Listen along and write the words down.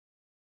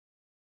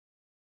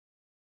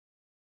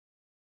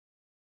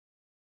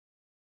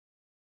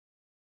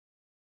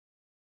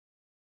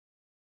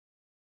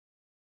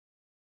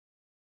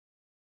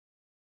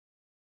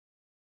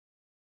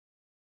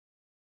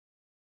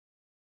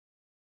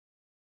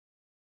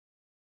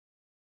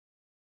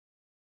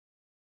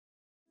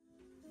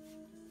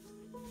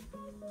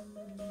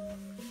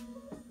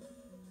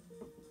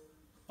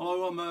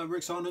Hello, I'm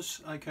Rick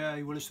Sanders,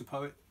 aka Willis The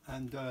Poet,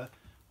 and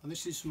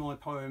this is my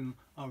poem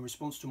in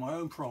response to my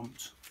own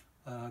prompt,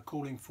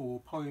 calling for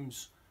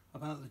poems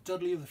about the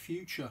Dudley of the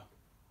future.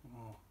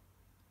 Oh,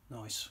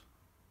 nice.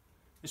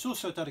 It's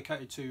also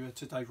dedicated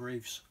to Dave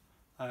Reeves,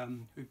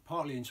 who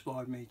partly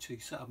inspired me to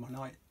set up my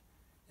night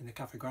in the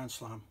Cafe Grand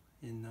Slam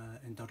in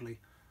Dudley,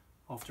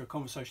 after a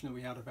conversation that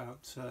we had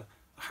about the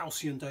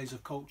halcyon days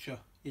of culture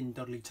in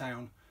Dudley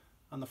Town,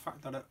 and the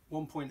fact that at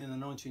one point in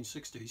the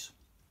 1960s,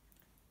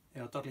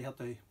 Dudley had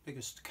the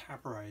biggest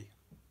cabaret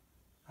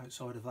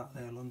outside of that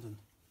there, London.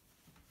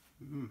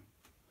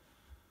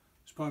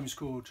 This poem is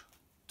called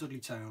Dudley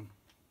Town.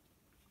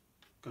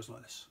 It goes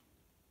like this.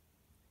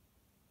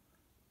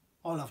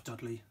 I love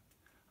Dudley,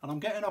 and I'm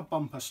getting a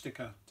bumper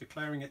sticker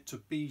declaring it to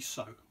be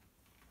so.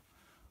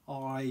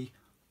 I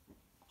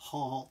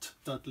heart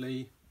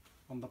Dudley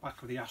on the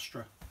back of the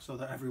Astra, so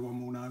that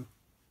everyone will know.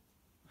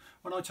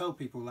 When I tell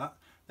people that,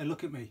 they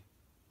look at me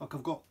like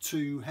I've got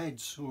two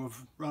heads, or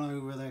have run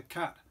over their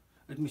cat,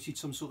 admitted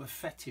some sort of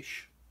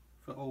fetish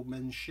for old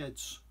men's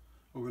sheds,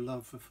 or a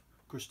love of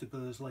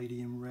Christopher's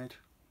Lady in Red.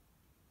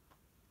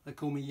 They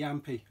call me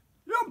Yampy.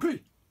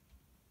 Yampy!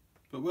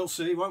 But we'll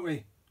see, won't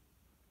we?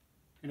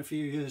 In a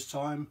few years'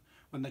 time,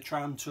 when the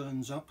tram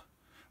turns up,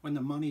 when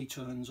the money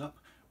turns up,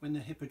 when the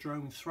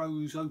Hippodrome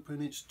throws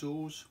open its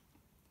doors,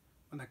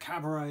 when the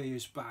cabaret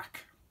is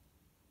back,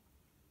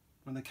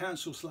 when the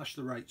council slash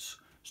the rates,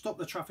 stop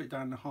the traffic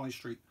down the high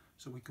street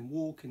so we can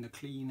walk in the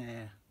clean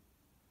air,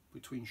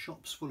 between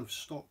shops full of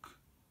stock,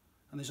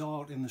 and there's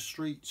art in the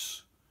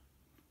streets,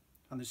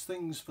 and there's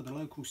things for the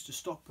locals to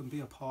stop and be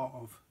a part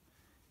of,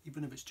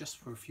 even if it's just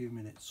for a few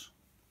minutes.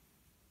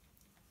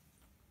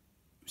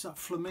 It was that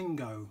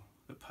flamingo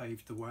that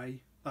paved the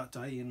way that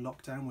day in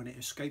lockdown, when it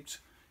escaped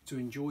to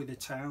enjoy the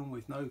town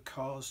with no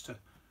cars to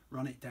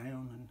run it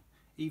down, and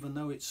even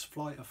though its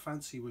flight of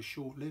fancy was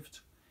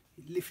short-lived,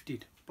 it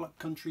lifted black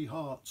country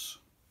hearts,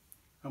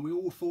 and we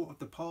all thought of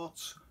the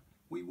parts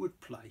we would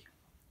play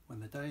when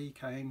the day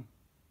came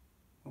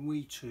when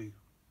we too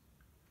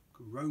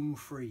could roam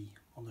free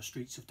on the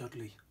streets of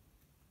Dudley.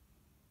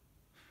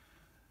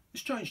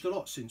 It's changed a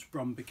lot since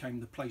Brum became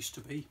the place to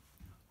be.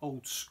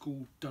 Old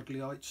school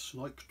Dudleyites,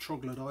 like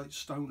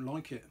troglodytes, don't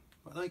like it,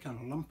 but they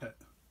can lump it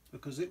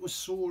because it was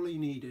sorely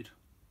needed.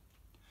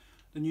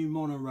 The new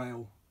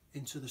monorail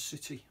into the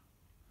city,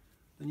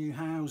 the new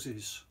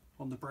houses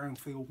on the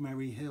brownfield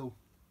Merry Hill,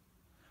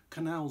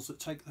 canals that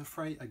take the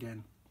freight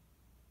again.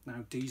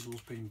 Now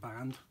diesel's been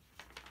banned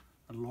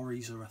and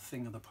lorries are a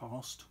thing of the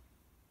past.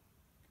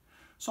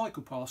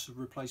 Cycle paths have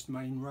replaced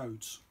main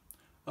roads.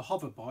 The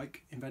hover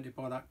bike, invented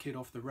by that kid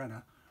off the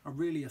Renner, are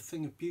really a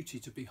thing of beauty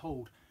to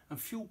behold,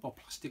 and fueled by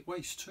plastic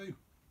waste too.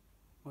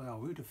 Well,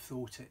 who'd have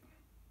thought it?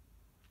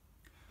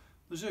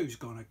 The zoo's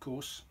gone, of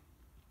course.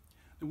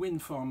 The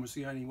wind farm was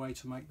the only way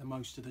to make the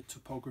most of the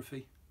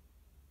topography,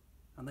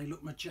 and they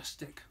look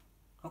majestic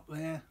up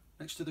there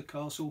next to the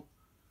castle,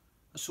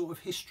 a sort of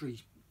history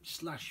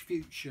slash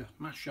future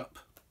mashup.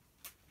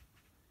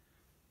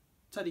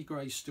 Teddy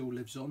Gray still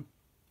lives on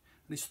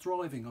and is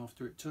thriving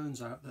after it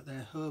turns out that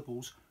their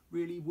herbals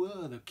really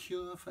were the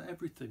cure for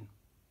everything,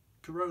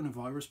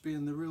 coronavirus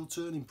being the real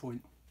turning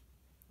point.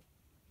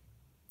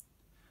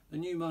 The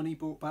new money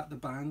brought back the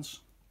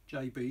bands.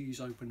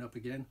 JB's opened up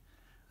again,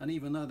 and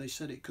even though they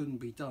said it couldn't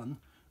be done,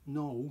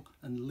 Noel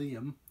and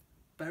Liam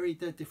buried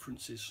their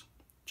differences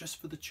just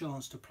for the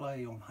chance to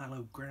play on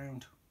hallowed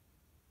ground.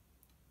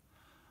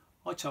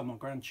 I tell my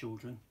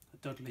grandchildren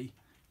that Dudley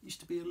used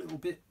to be a little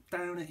bit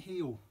down at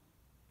heel,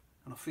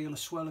 and I feel a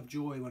swell of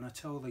joy when I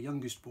tell the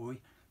youngest boy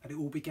that it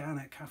all began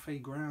at Cafe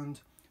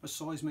Grand, a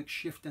seismic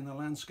shift in the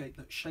landscape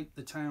that shaped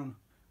the town,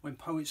 when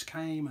poets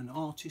came and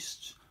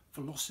artists,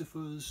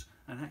 philosophers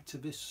and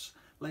activists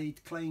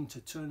laid claim to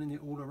turning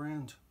it all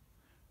around,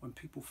 when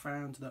people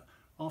found that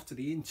after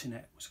the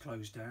internet was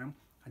closed down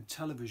and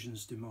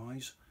television's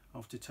demise,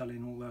 after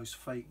telling all those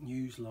fake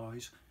news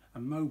lies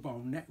and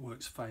mobile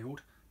networks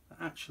failed, that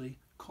actually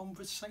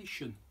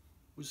conversation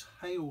was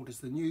hailed as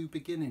the new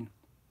beginning,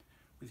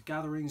 with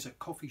gatherings at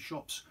coffee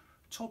shops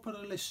top of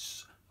the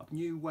lists of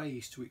new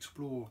ways to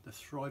explore the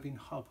thriving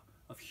hub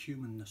of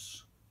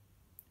humanness.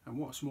 And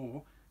what's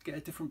more, get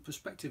a different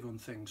perspective on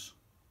things,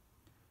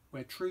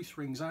 where truth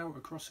rings out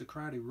across a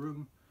crowded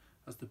room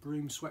as the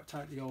broom swept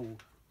out the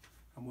old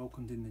and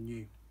welcomed in the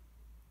new.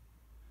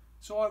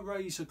 So I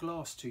raise a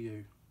glass to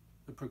you,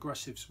 the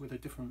progressives with a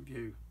different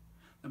view,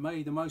 that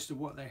made the most of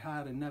what they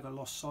had and never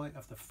lost sight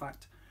of the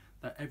fact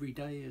that every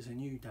day is a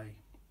new day,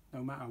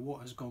 no matter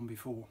what has gone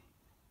before.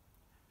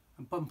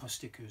 And bumper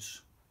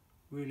stickers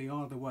really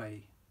are the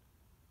way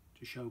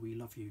to show we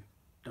love you,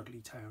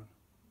 Dudley Town,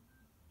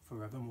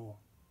 forevermore.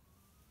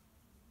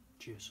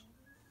 Cheers.